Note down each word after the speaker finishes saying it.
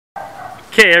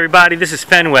Okay, everybody, this is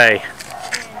Finway.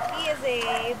 And he is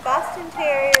a Boston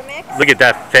Terrier mix. Look at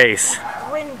that face.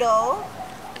 Wonderdul.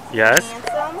 Yes.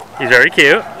 Handsome. He's very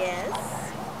cute.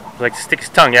 Yes. He likes to stick his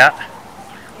tongue out.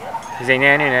 Yep. He's a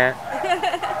nanny.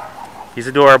 He's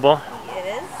adorable. He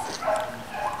is.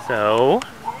 So.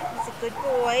 Yeah, he's a good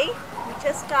boy. We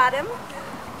just got him.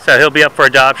 So he'll be up for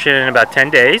adoption in about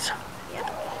 10 days.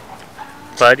 Yep.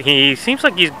 But he seems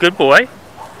like he's a good boy.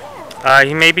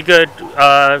 He may be good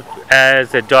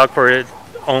as a dog for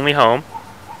only home.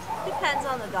 Depends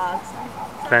on the dogs.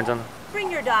 Depends on. Bring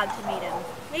your dog to meet him.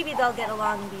 Maybe they'll get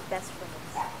along and be best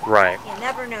friends. Right. You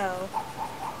never know.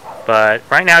 But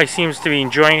right now he seems to be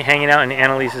enjoying hanging out in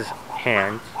Annalise's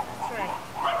hands. That's right.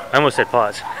 I almost said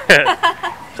paws.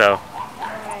 So. All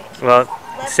right.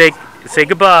 Well, say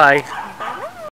goodbye.